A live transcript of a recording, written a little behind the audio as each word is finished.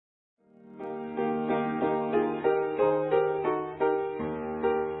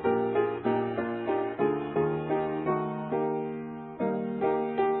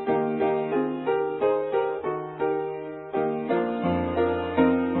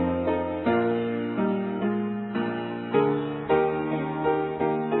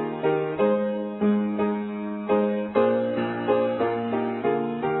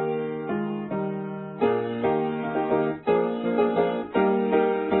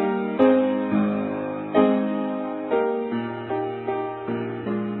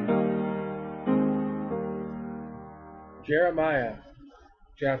Jeremiah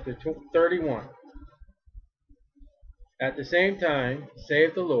chapter 31. At the same time,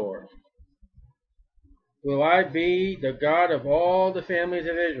 saith the Lord, will I be the God of all the families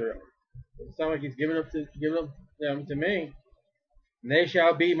of Israel. It sounds like he's giving them to me. And they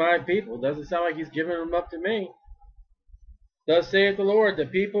shall be my people. Doesn't sound like he's giving them up to me. Thus saith the Lord, the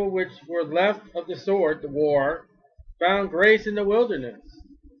people which were left of the sword, the war, found grace in the wilderness,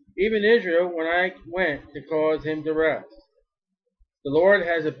 even Israel, when I went to cause him to rest. The Lord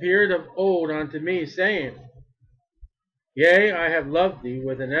has appeared of old unto me, saying, Yea, I have loved thee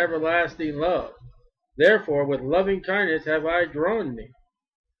with an everlasting love. Therefore, with loving kindness have I drawn thee.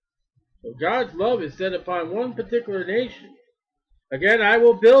 So God's love is set upon one particular nation. Again, I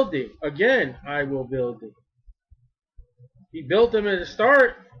will build thee. Again, I will build thee. He built them at the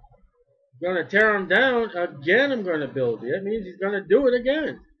start. I'm going to tear them down. Again, I'm going to build thee. That means he's going to do it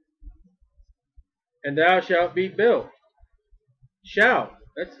again. And thou shalt be built. Shall.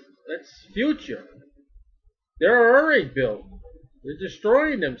 That's future. They're already built. They're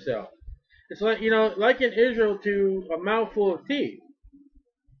destroying themselves. It's like, like in Israel to a mouthful of teeth.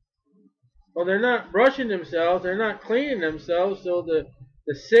 Well, they're not brushing themselves. They're not cleaning themselves. So the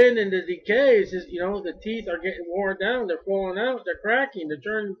sin and the decay is just, the teeth are getting worn down. They're falling out. They're cracking. They're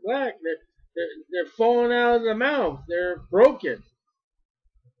turning black. They're falling out of the mouth. They're broken.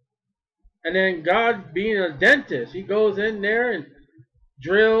 And then God, being a dentist, he goes in there and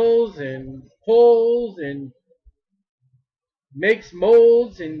drills and pulls and makes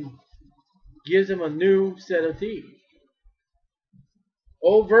molds and gives him a new set of teeth.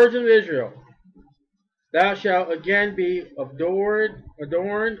 O Virgin of Israel, thou shalt again be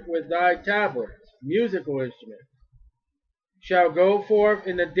adorned with thy tablets, musical instruments. Shall go forth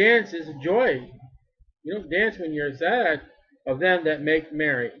in the dances of joy. You don't dance when you're sad, of them that make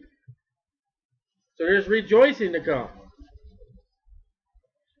merry. So there's rejoicing to come.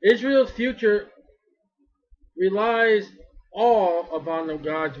 Israel's future relies all upon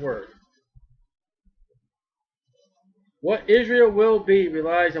God's word. What Israel will be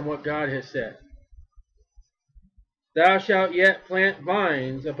relies on what God has said. Thou shalt yet plant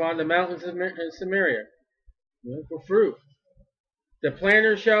vines upon the mountains of Samaria, for fruit. The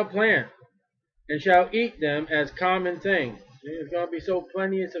planter shall plant, and shall eat them as common things. There's going to be so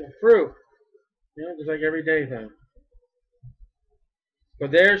plenteous of fruit, just like everyday thing. For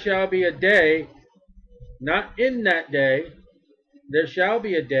there shall be a day, not in that day, there shall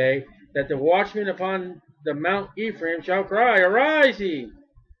be a day that the watchmen upon the Mount Ephraim shall cry, Arise ye,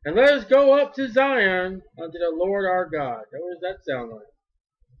 and let us go up to Zion unto the Lord our God. What does that sound like?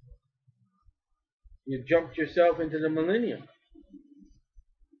 You jumped yourself into the millennium.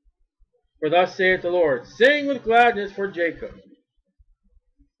 For thus saith the Lord, Sing with gladness for Jacob.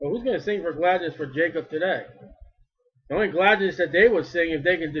 Well, who's going to sing for gladness for Jacob today? The only gladness that they would sing if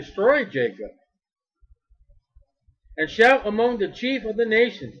they can destroy Jacob. And shout among the chief of the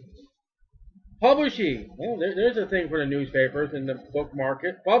nations. Publish ye. Well, there's a thing for the newspapers and the book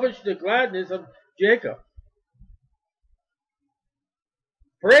market. Publish the gladness of Jacob.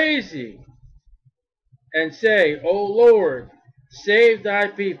 Praise ye. And say, O Lord, save thy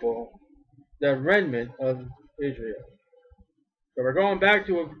people, the remnant of Israel. So we're going back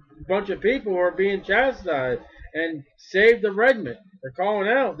to a bunch of people who are being chastised. And save the remnant. They're calling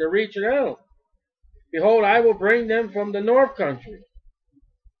out. They're reaching out. Behold, I will bring them from the north country.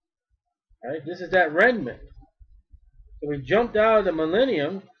 Right? This is that remnant. So we jumped out of the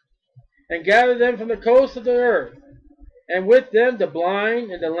millennium and gathered them from the coast of the earth. And with them the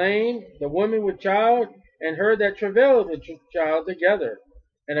blind and the lame, the woman with child, and her that travaileth with child together.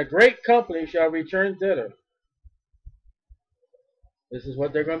 And a great company shall return thither. This is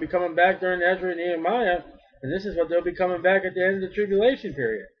what they're going to be coming back during Ezra and Nehemiah. And this is what they'll be coming back at the end of the tribulation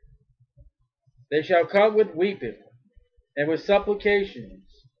period. They shall come with weeping and with supplications.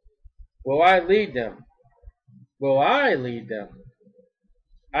 Will I lead them? Will I lead them?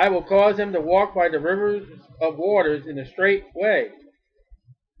 I will cause them to walk by the rivers of waters in a straight way.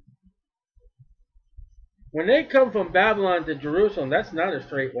 When they come from Babylon to Jerusalem, that's not a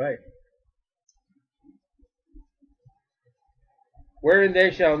straight way. Wherein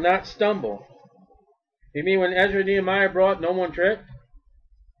they shall not stumble. You mean when Ezra and Nehemiah brought, no one tripped?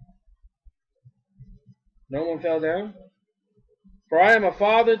 No one fell down? For I am a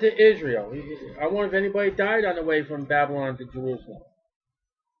father to Israel. I wonder if anybody died on the way from Babylon to Jerusalem.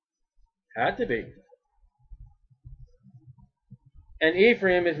 Had to be. And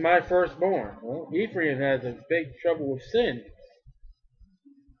Ephraim is my firstborn. Well, Ephraim has a big trouble with sin.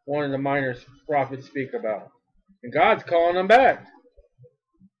 One of the minor prophets speak about. And God's calling them back.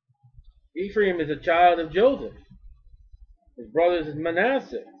 Ephraim is a child of Joseph. His brothers is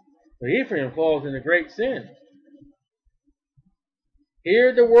Manasseh. But Ephraim falls into great sin.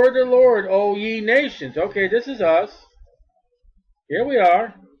 Hear the word of the Lord, O ye nations. Okay, this is us. Here we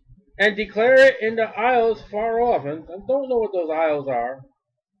are. And declare it in the isles far off. And I don't know what those isles are.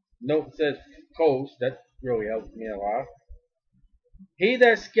 Note says coast. That really helps me a lot. He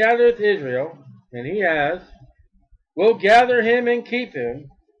that scattereth Israel, and he has, will gather him and keep him,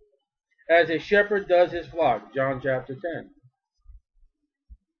 as a shepherd does his flock. John chapter 10.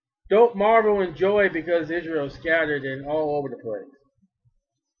 Don't marvel and joy because Israel is scattered and all over the place.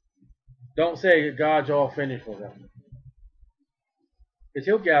 Don't say that God's all finished with them. Because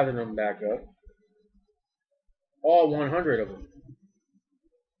he'll gather them back up. All 100 of them.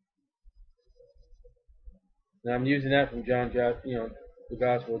 Now I'm using that from John, the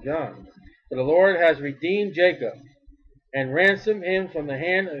Gospel of John. For the Lord has redeemed Jacob, and ransomed him from the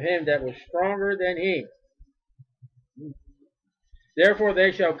hand of him that was stronger than he. Therefore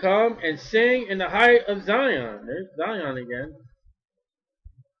they shall come and sing in the height of Zion. There's Zion again.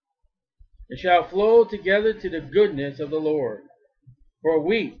 And shall flow together to the goodness of the Lord. For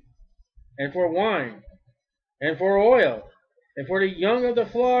wheat, and for wine, and for oil, and for the young of the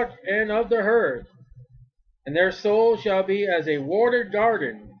flock and of the herd. And their soul shall be as a watered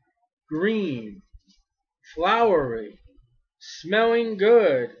garden, green, flowery, smelling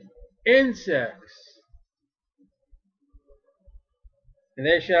good, insects. And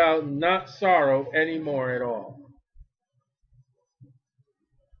they shall not sorrow any more at all.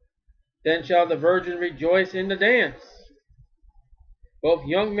 Then shall the virgin rejoice in the dance, both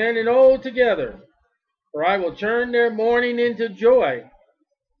young men and old together. For I will turn their mourning into joy.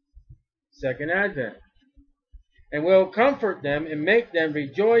 Second Advent. And will comfort them and make them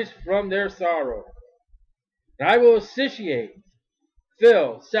rejoice from their sorrow. And I will satiate,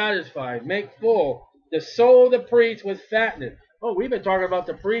 fill, satisfy, make full the soul of the priest with fatness. Oh, we've been talking about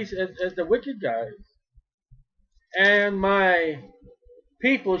the priests as the wicked guys. And my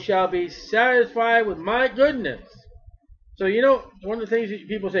people shall be satisfied with my goodness. So, one of the things that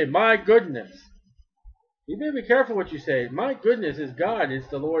people say, my goodness. You better be careful what you say. My goodness is God, it's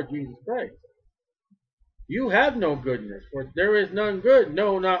the Lord Jesus Christ. You have no goodness, for there is none good,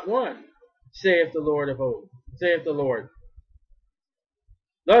 no, not one, saith the Lord of hosts, saith the Lord.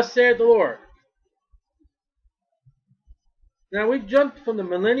 Thus saith the Lord. Now we've jumped from the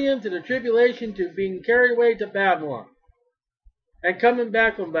millennium to the tribulation to being carried away to Babylon. And coming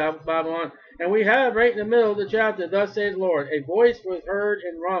back from Babylon. And we have right in the middle of the chapter, thus saith the Lord, a voice was heard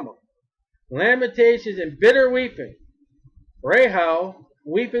in Ramah, lamentations and bitter weeping. Rahel,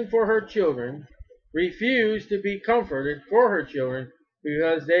 weeping for her children, refused to be comforted for her children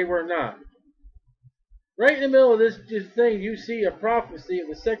because they were not. Right in the middle of this thing, you see a prophecy of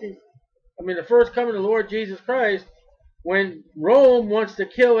the first coming of the Lord Jesus Christ, when Rome wants to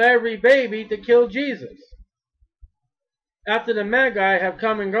kill every baby to kill Jesus, after the Magi have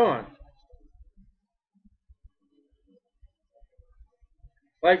come and gone.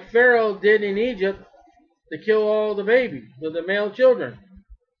 Like Pharaoh did in Egypt to kill all the babies, the male children.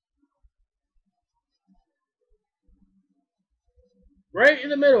 Right in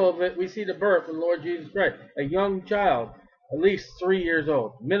the middle of it, we see the birth of the Lord Jesus Christ. A young child, at least 3 years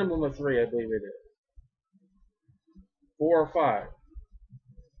old. Minimum of 3, I believe it is. 4 or 5.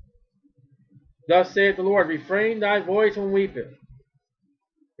 Thus saith the Lord, refrain thy voice from weeping,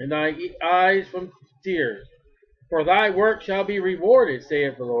 and thy eyes from tears. For thy work shall be rewarded,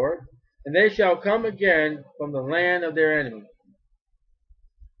 saith the Lord, and they shall come again from the land of their enemy.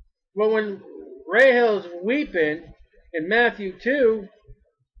 But when Rahel's weeping in Matthew 2,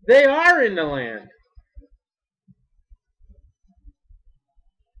 they are in the land.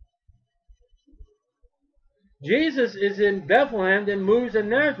 Jesus is in Bethlehem, then moves to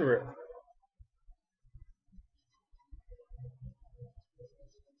Nazareth.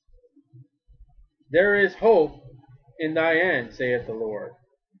 There is hope in thy end, saith the Lord,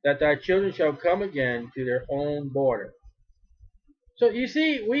 that thy children shall come again to their own border. So you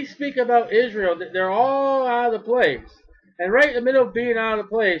see, we speak about Israel, that they're all out of place. And right in the middle of being out of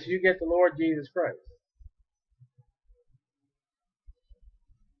place, you get the Lord Jesus Christ.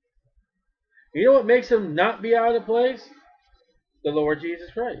 You know what makes them not be out of place? The Lord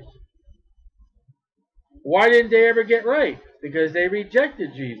Jesus Christ. Why didn't they ever get right? Because they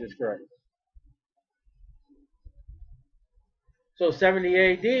rejected Jesus Christ. So 70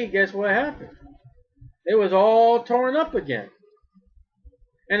 AD, guess what happened? It was all torn up again.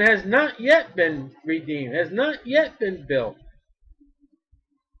 And has not yet been redeemed, has not yet been built.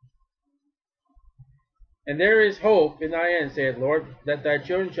 And there is hope in thy end, saith the Lord, that thy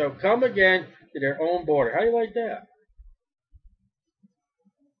children shall come again to their own border. How do you like that?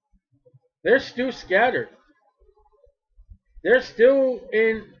 They're still scattered. They're still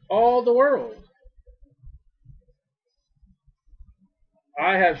in all the world.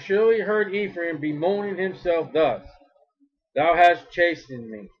 I have surely heard Ephraim bemoaning himself thus. Thou hast chastened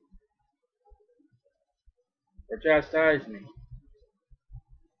me, or chastised me.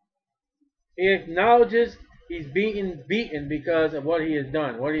 He acknowledges he's beaten because of what he has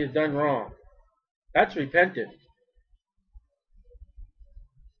done wrong. That's repentance.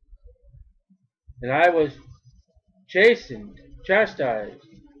 And I was chastised.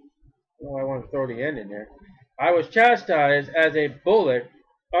 Oh, I want to throw the end in there. I was chastised as a bullock,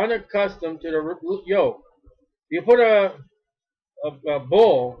 unaccustomed to the yoke. You put a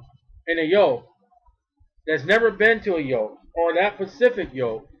bull in a yoke that's never been to a yoke, or that Pacific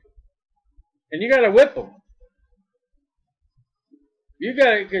yoke, and you got to whip him. You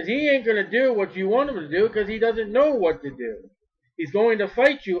got to, because he ain't going to do what you want him to do because he doesn't know what to do. He's going to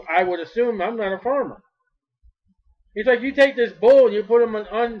fight you, I would assume. I'm not a farmer. It's like you take this bull and you put him an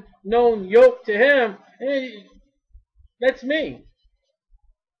unknown yoke to him, and that's me.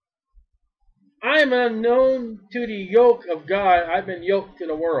 I am unknown to the yoke of God. I've been yoked to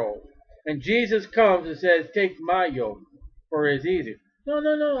the world. And Jesus comes and says, take my yoke, for it is easy. No.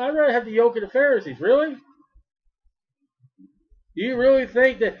 I'd rather have the yoke of the Pharisees. Really? Do you really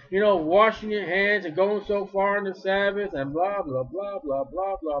think that, washing your hands and going so far on the Sabbath and blah, blah, blah, blah,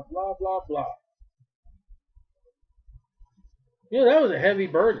 blah, blah, blah, blah, blah. That was a heavy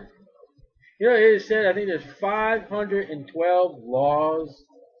burden. It is said, I think there's 512 laws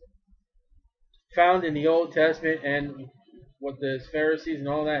found in the Old Testament and what the Pharisees and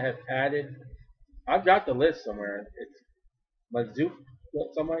all that have added. I've got the list somewhere. It's Mazook,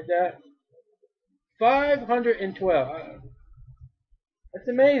 something like that. 512. That's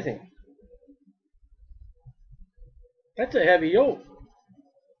amazing. That's a heavy yoke.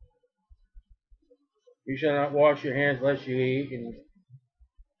 You shall not wash your hands lest you eat, and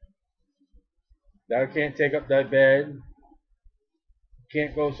thou can't take up thy bed.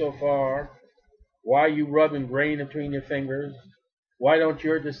 Can't go so far. Why are you rubbing grain between your fingers? Why don't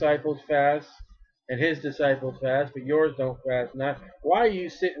your disciples fast and his disciples fast, but yours don't fast? Not. Why are you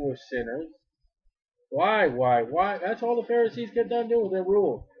sitting with sinners? Why? That's all the Pharisees kept on doing with their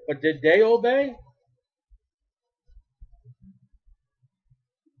rule. But did they obey?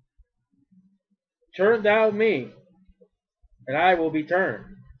 Turn thou me, and I will be turned.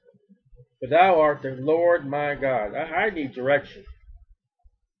 For thou art the Lord my God. I need direction.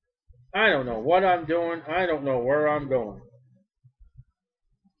 I don't know what I'm doing. I don't know where I'm going.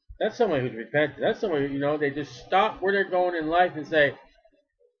 That's someone who's repentant. That's someone who, they just stop where they're going in life and say,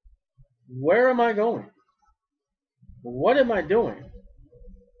 where am I going? What am I doing?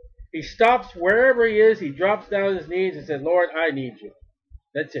 He stops wherever he is. He drops down on his knees and says, Lord, I need you.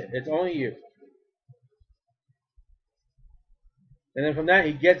 That's it. It's only you. And then from that,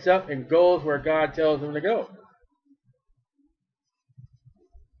 he gets up and goes where God tells him to go.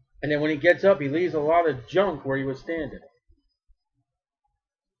 And then when he gets up, he leaves a lot of junk where he was standing.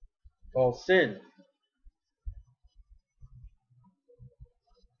 Called sin.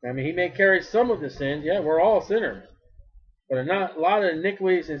 I mean, he may carry some of the sins. Yeah, we're all sinners. But a lot of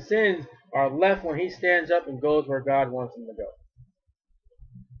iniquities and sins are left when he stands up and goes where God wants him to go.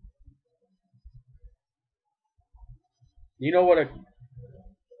 You know what a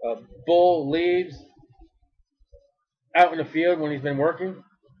bull leaves out in the field when he's been working?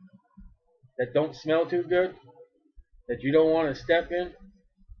 That don't smell too good? That you don't want to step in?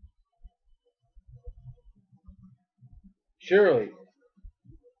 Surely,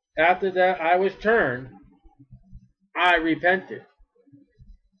 after that I was turned, I repented.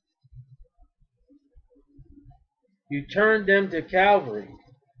 You turned them to Calvary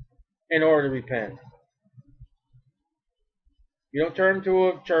in order to repent. You don't turn them to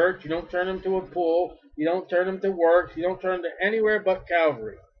a church. You don't turn them to a pool. You don't turn them to works. You don't turn them to anywhere but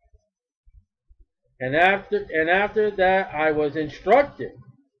Calvary. And after that, I was instructed.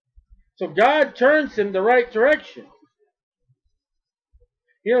 So God turns him the right direction.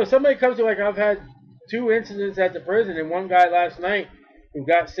 Somebody comes to, I've had 2 incidents at the prison, and one guy last night who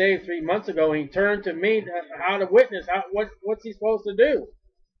got saved 3 months ago, and he turned to me how to witness. What's he supposed to do?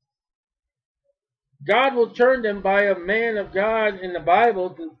 God will turn them by a man of God in the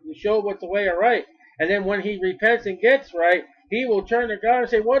Bible to show what's the way of right. And then when he repents and gets right, he will turn to God and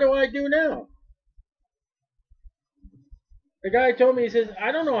say, what do I do now? The guy told me, he says,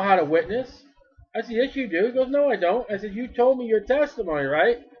 I don't know how to witness. I said, yes, you do. He goes, no, I don't. I said, you told me your testimony,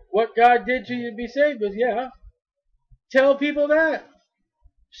 right? What God did to you to be saved. He goes, yeah. Tell people that.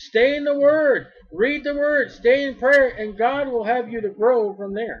 Stay in the Word. Read the Word. Stay in prayer. And God will have you to grow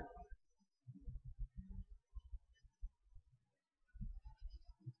from there.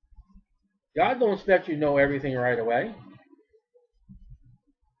 God don't expect you to know everything right away.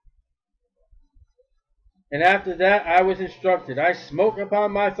 And after that, I was instructed. I smote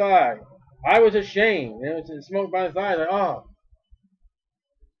upon my thigh. I was ashamed. And it was smote upon my thigh. Like, oh,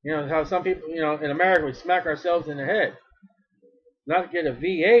 how some people, in America, we smack ourselves in the head. Not to get a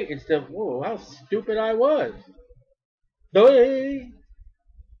V8 instead of, whoa, how stupid I was.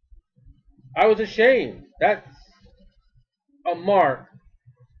 I was ashamed. That's a mark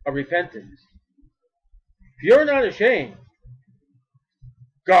of repentance. If you're not ashamed,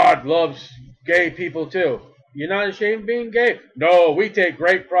 God loves gay people too. You're not ashamed of being gay? No, we take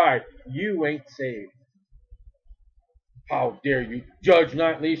great pride. You ain't saved. How dare you? Judge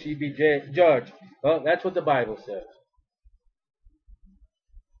not, lest ye be judged. Well, that's what the Bible says.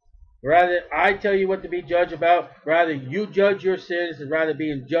 Rather, I tell you what to be judged about. Rather, you judge your sins than rather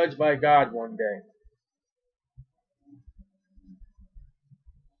being judged by God one day.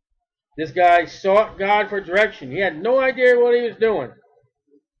 This guy sought God for direction. He had no idea what he was doing.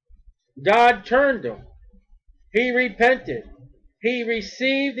 God turned him. He repented. He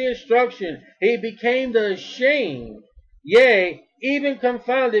received the instruction. He became the ashamed. Yea, even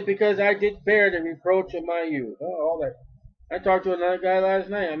confounded, because I did bear the reproach of my youth. Oh, all that. I talked to another guy last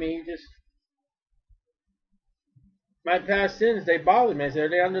night. My past sins, they bothered me. I said, are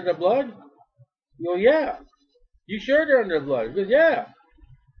they under the blood? You go, yeah. You sure they're under the blood? He goes, yeah.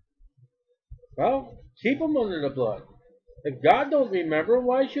 Well, keep them under the blood. If God don't remember,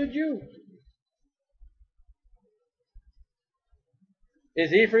 why should you?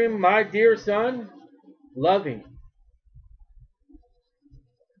 Is Ephraim my dear son? Loving.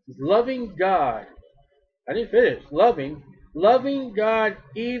 He's loving God. I didn't finish. Loving God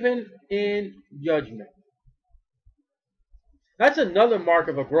even in judgment. That's another mark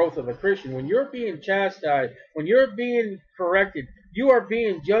of a growth of a Christian. When you're being chastised, when you're being corrected, you are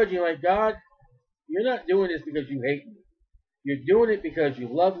being judged. You're like, God, you're not doing this because you hate me. You're doing it because you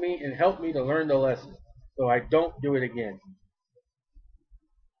love me and help me to learn the lesson so I don't do it again.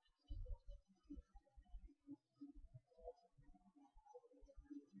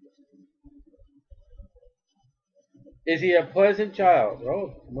 Is he a pleasant child?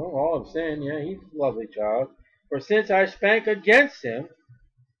 Oh, no, all I'm saying, yeah, he's a lovely child. For since I spank against him,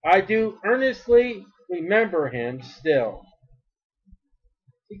 I do earnestly remember him still.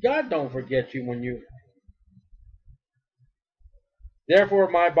 See, God don't forget you when you... Therefore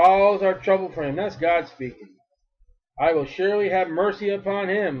my bowels are troubled for him. That's God speaking. I will surely have mercy upon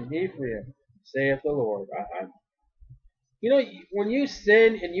him, Ephraim, saith the Lord. When you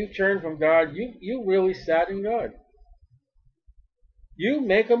sin and you turn from God, you really sadden God. You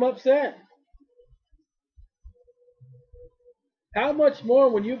make him upset. How much more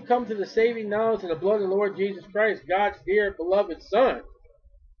when you come to the saving knowledge of the blood of the Lord Jesus Christ, God's dear beloved Son,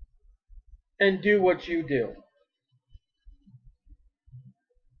 and do what you do.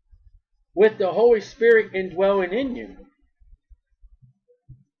 With the Holy Spirit indwelling in you.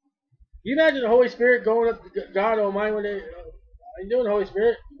 You imagine the Holy Spirit going up to God Almighty when they... How you doing, Holy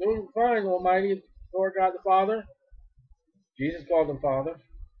Spirit? Doing fine, Almighty Lord God the Father. Jesus called him Father.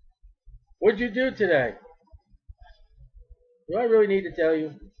 What'd you do today? Do I really need to tell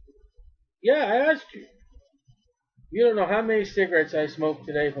you? Yeah, I asked you. You don't know how many cigarettes I smoked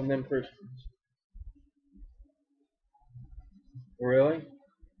today from them Christians. Really?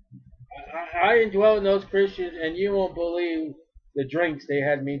 I indwell in those Christians, and you won't believe the drinks they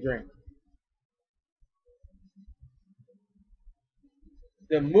had me drink.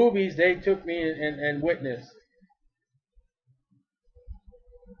 The movies they took me and witnessed.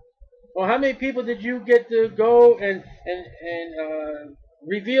 Well, how many people did you get to go and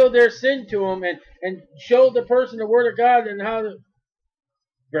reveal their sin to them and show the person the Word of God and how to...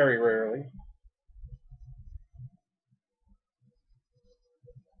 Very rarely.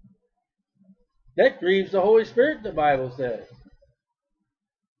 That grieves the Holy Spirit, the Bible says.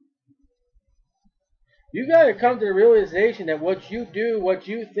 You got to come to the realization that what you do, what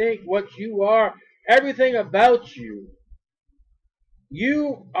you think, what you are, everything about you,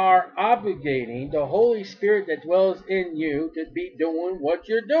 you are obligating the Holy Spirit that dwells in you to be doing what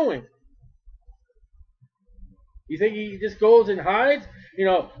you're doing. You think he just goes and hides?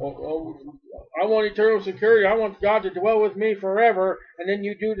 I want eternal security. I want God to dwell with me forever. And then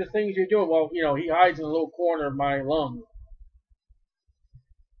you do the things you're doing. Well, he hides in a little corner of my lung.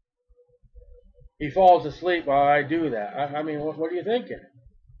 He falls asleep while I do that. I mean, what are you thinking?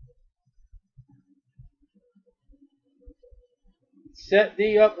 Set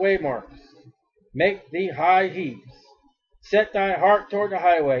thee up waymarks. Make thee high heaps. Set thy heart toward the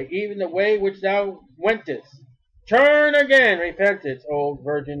highway, even the way which thou wentest. Turn again, repentance, O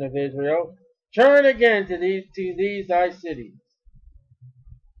Virgin of Israel. Turn again to these thy cities.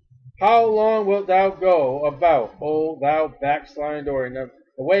 How long wilt thou go about, O thou backsliding door? And the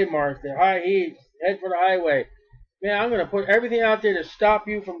waymarks, the high heaves, head for the highway. Man, I'm going to put everything out there to stop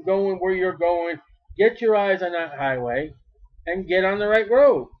you from going where you're going. Get your eyes on that highway and get on the right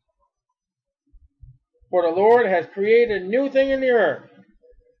road. For the Lord has created a new thing in the earth.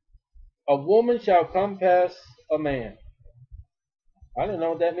 A woman shall compass a man. I don't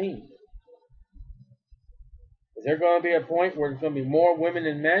know what that means. Is there going to be a point where there's going to be more women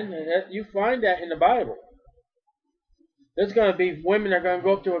than men? You find that in the Bible. There's going to be women that are going to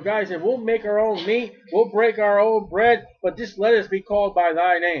go up to a guy and say, we'll make our own meat, we'll break our own bread, but just let us be called by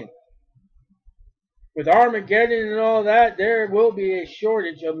thy name. With Armageddon and all that, there will be a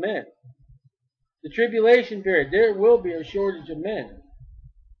shortage of men. The tribulation period, there will be a shortage of men.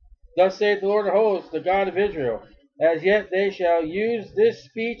 Thus saith the Lord of hosts, the God of Israel, as yet they shall use this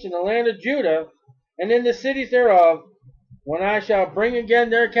speech in the land of Judah, and in the cities thereof, when I shall bring again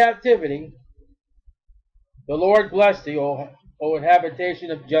their captivity. The Lord bless thee, O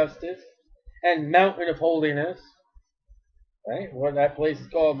habitation of justice, and mountain of holiness. Right? What that place is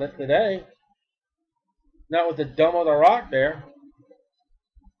called today. Not with the dome of the rock there.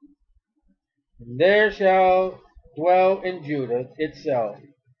 There shall dwell in Judah itself,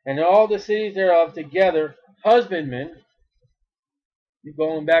 and all the cities thereof together, husbandmen. You're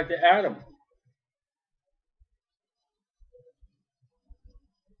going back to Adam.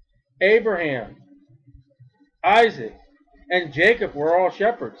 Abraham, Isaac, and Jacob were all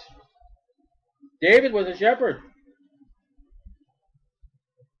shepherds. David was a shepherd.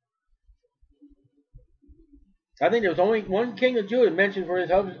 I think there was only one king of Judah mentioned for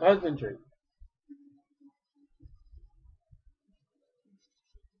his husbandry.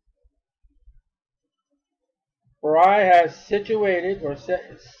 For I have situated or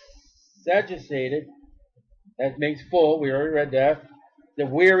sagitated, that makes full, we already read that, the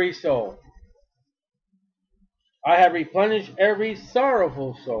weary soul. I have replenished every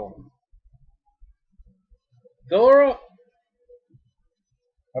sorrowful soul. Though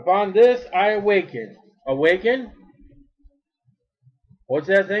upon this I awaken. Awaken? What's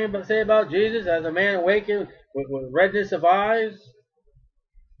that thing say about Jesus? As a man awakened with redness of eyes?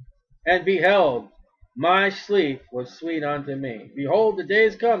 And beheld, my sleep was sweet unto me. Behold, the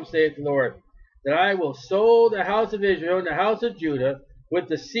days come, saith the Lord, that I will sow the house of Israel and the house of Judah with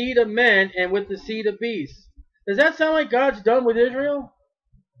the seed of men and with the seed of beasts. Does that sound like God's done with Israel?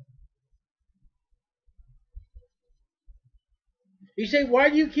 You say, why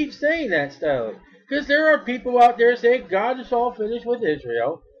do you keep saying that, Stanley? Because there are people out there saying God is all finished with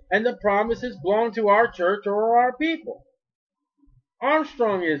Israel and the promises belong to our church or our people.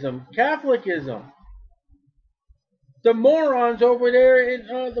 Armstrongism, Catholicism, the morons over there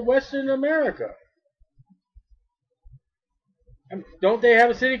in the Western America. Don't they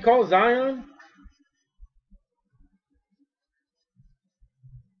have a city called Zion?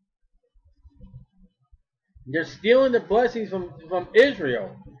 They're stealing the blessings from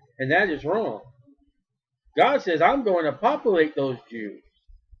Israel, and that is wrong. God says, I'm going to populate those Jews.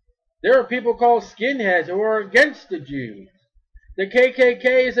 There are people called skinheads who are against the Jews. The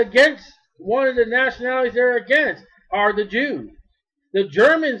KKK is against, one of the nationalities they're against are the Jews. The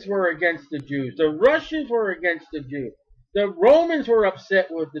Germans were against the Jews. The Russians were against the Jews. The Romans were upset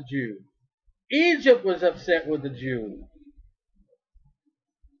with the Jews. Egypt was upset with the Jews.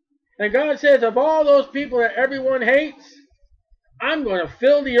 And God says, of all those people that everyone hates, I'm going to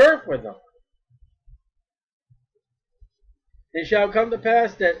fill the earth with them. It shall come to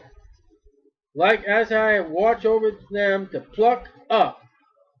pass that, like as I watch over them to pluck up,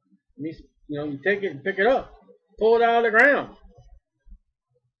 you take it and pick it up, pull it out of the ground.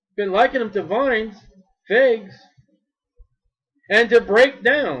 Been liking them to vines, figs, and to break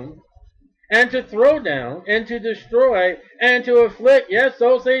down, and to throw down, and to destroy, and to afflict. Yes,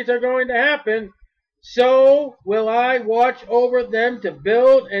 those things are going to happen. So will I watch over them to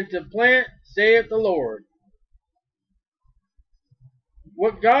build and to plant, saith the Lord.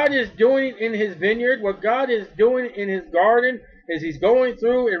 What God is doing in his vineyard, what God is doing in his garden, is he's going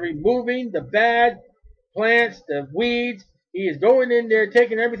through and removing the bad plants, the weeds. He is going in there,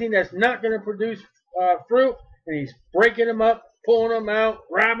 taking everything that's not going to produce fruit, and he's breaking them up, pulling them out,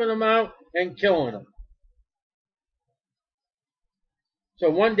 grabbing them out, and killing them. So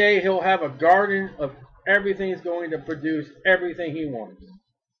one day he'll have a garden of everything is going to produce everything he wants.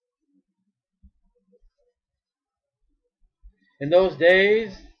 In those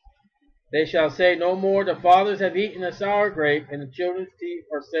days they shall say no more, the fathers have eaten a sour grape, and the children's teeth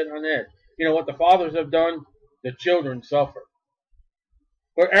are set on edge. You know what the fathers have done? the children suffer.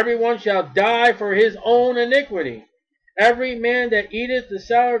 For everyone shall die for his own iniquity. Every man that eateth the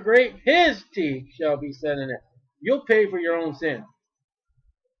sour grape, his teeth shall be set in it. You'll pay for your own sin.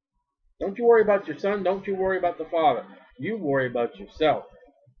 Don't you worry about your son. Don't you worry about the father. You worry about yourself.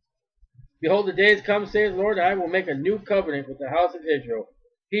 Behold, the days come, saith the Lord, I will make a new covenant with the house of Israel.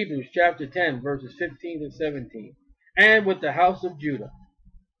 Hebrews chapter 10, verses 15 and 17. And with the house of Judah.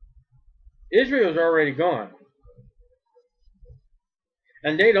 Israel's already gone.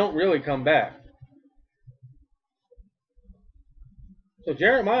 And they don't really come back. So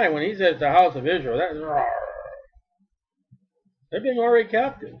Jeremiah, when he says the house of Israel, that's they're being already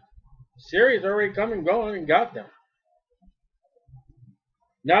captive. Syria's already come and gone and got them.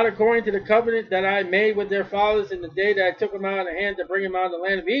 Not according to the covenant that I made with their fathers in the day that I took them out of the hand to bring them out of the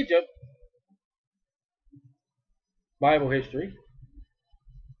land of Egypt. Bible history.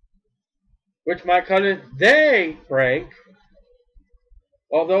 Which my covenant they break,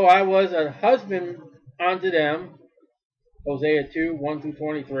 although I was a husband unto them. Hosea 2, 1 through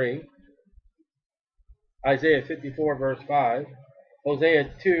 23. Isaiah 54, verse 5.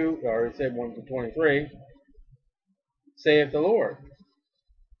 Hosea 2, or it said 1 through 23. Saith the Lord.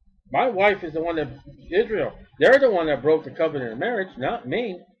 My wife is the one that, Israel, they're the one that broke the covenant of marriage, not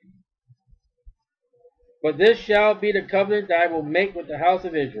me. But this shall be the covenant that I will make with the house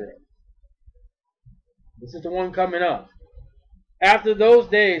of Israel. This is the one coming up. After those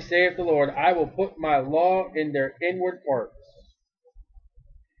days, saith the Lord, I will put my law in their inward parts,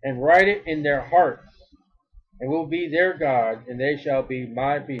 and write it in their hearts, and will be their God, and they shall be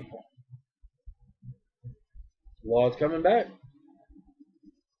my people. The law is coming back.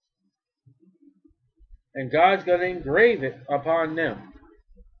 And God's going to engrave it upon them.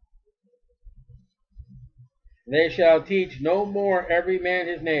 They shall teach no more every man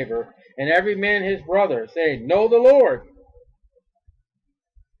his neighbor, and every man his brother, saying, Know the Lord.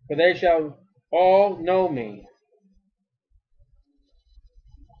 For they shall all know me.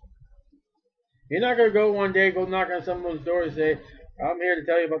 You're not going to go one day, go knock on someone's door and say, I'm here to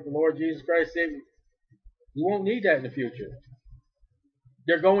tell you about the Lord Jesus Christ. You won't need that in the future.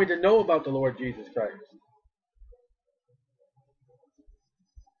 They're going to know about the Lord Jesus Christ.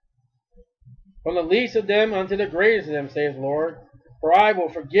 From the least of them unto the greatest of them, saith the Lord. For I will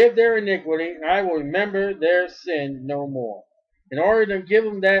forgive their iniquity, and I will remember their sin no more. In order to give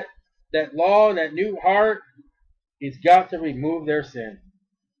them that law and that new heart, he's got to remove their sin.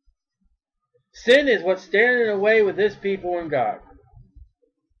 Sin is what's standing in the way with this people and God.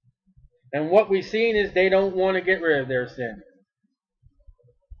 And what we've seen is they don't want to get rid of their sin.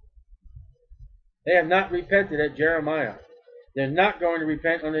 They have not repented at Jeremiah. They're not going to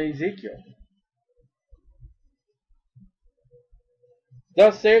repent under Ezekiel.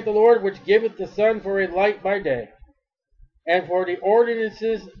 Thus saith the Lord, which giveth the sun for a light by day, and for the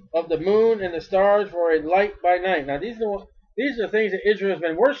ordinances of the moon and the stars for a light by night. Now these are the things that Israel has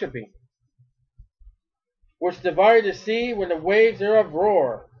been worshiping. Which divide the sea when the waves thereof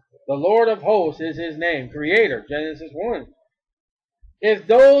roar. The Lord of hosts is his name. Creator, Genesis 1. If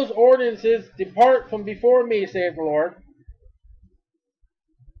those ordinances depart from before me, saith the Lord,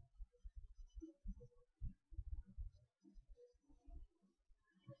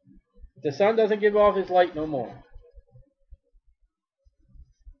 the sun doesn't give off his light no more.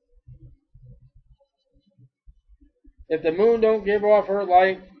 If the moon don't give off her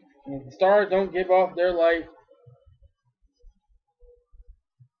light, and the stars don't give off their light,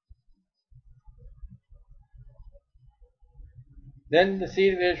 then the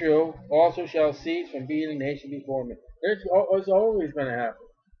seed of Israel also shall cease from being a nation before me. It's always going to happen.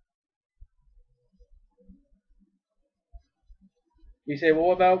 You say, well,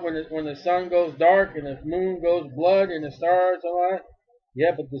 what about when the sun goes dark and the moon goes blood and the stars and all that?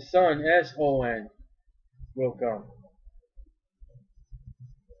 Yeah, but the sun, S-O-N, will come.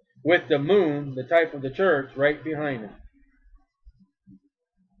 With the moon, the type of the church, right behind him.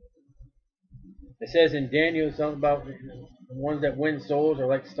 It says in Daniel something about the ones that win souls are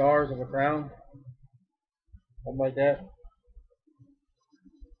like stars of a crown. Something like that.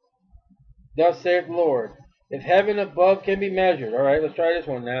 Thus saith the Lord, if heaven above can be measured. All right, let's try this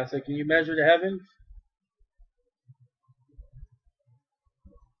one now. So can you measure the heavens?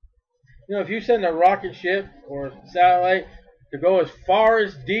 You know, if you send a rocket ship or a satellite to go as far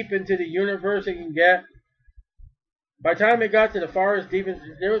as deep into the universe it can get, by the time it got to the farthest deep,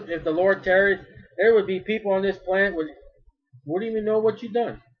 if the Lord tarries, there would be people on this planet wouldn't even know what you've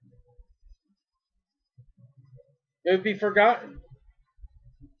done. It would be forgotten.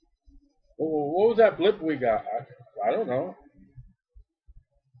 Well, what was that blip we got? I don't know.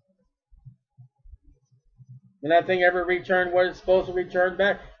 When that thing ever returned what it's supposed to return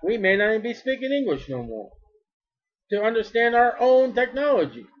back, we may not even be speaking English no more to understand our own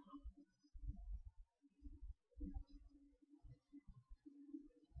technology.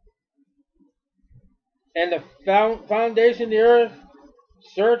 And the foundation of the earth,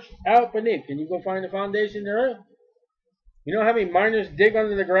 search out beneath. Can you go find the foundation of the earth? You know how many miners dig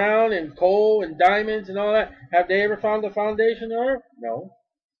under the ground and coal and diamonds and all that? Have they ever found the foundation of the earth? No.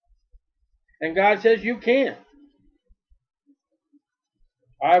 And God says you can't.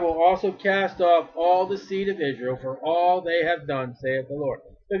 I will also cast off all the seed of Israel for all they have done, saith the Lord.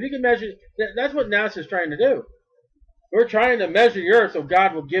 So if you can measure, that's what NASA is trying to do. We're trying to measure the earth so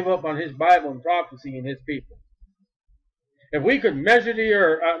God will give up on his Bible and prophecy and his people. If we could measure the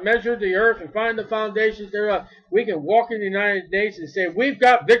earth and find the foundations thereof, we can walk in the United States and say, we've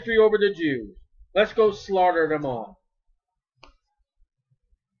got victory over the Jews. Let's go slaughter them all.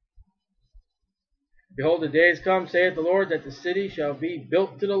 Behold, the days come, saith the Lord, that the city shall be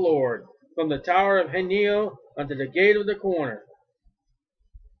built to the Lord, from the tower of Haneel unto the gate of the corner.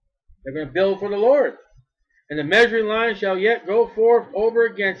 They're going to build for the Lord. And the measuring line shall yet go forth over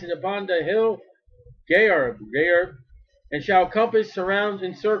against it upon the hill Gearb, and shall compass surrounds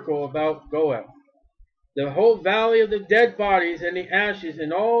in circle about Goel. The whole valley of the dead bodies and the ashes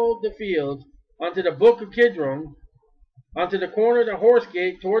in all the fields, unto the brook of Kidron, unto the corner of the horse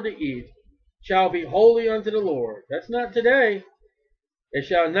gate toward the east, shall be holy unto the Lord. That's not today. It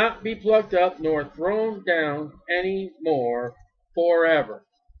shall not be plucked up nor thrown down any more forever.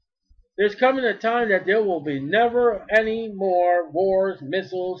 There's coming a time that there will be never any more wars,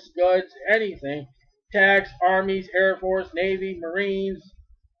 missiles, scuds, anything. Tax, armies, Air Force, Navy, Marines,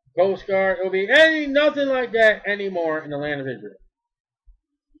 Coast Guard. It will be nothing like that anymore in the land of Israel.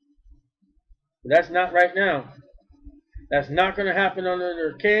 But that's not right now. That's not going to happen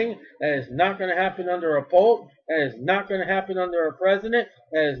under a king. That is not going to happen under a pope. That is not going to happen under a president.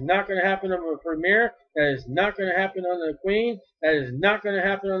 That is not going to happen under a premier. That is not going to happen under a queen. That is not going to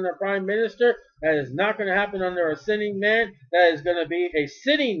happen under a prime minister. That is not going to happen under a sinning man. That is going to be a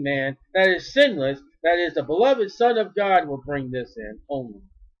sitting man that is sinless. That is the beloved Son of God will bring this in only.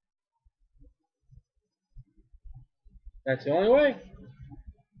 That's the only way.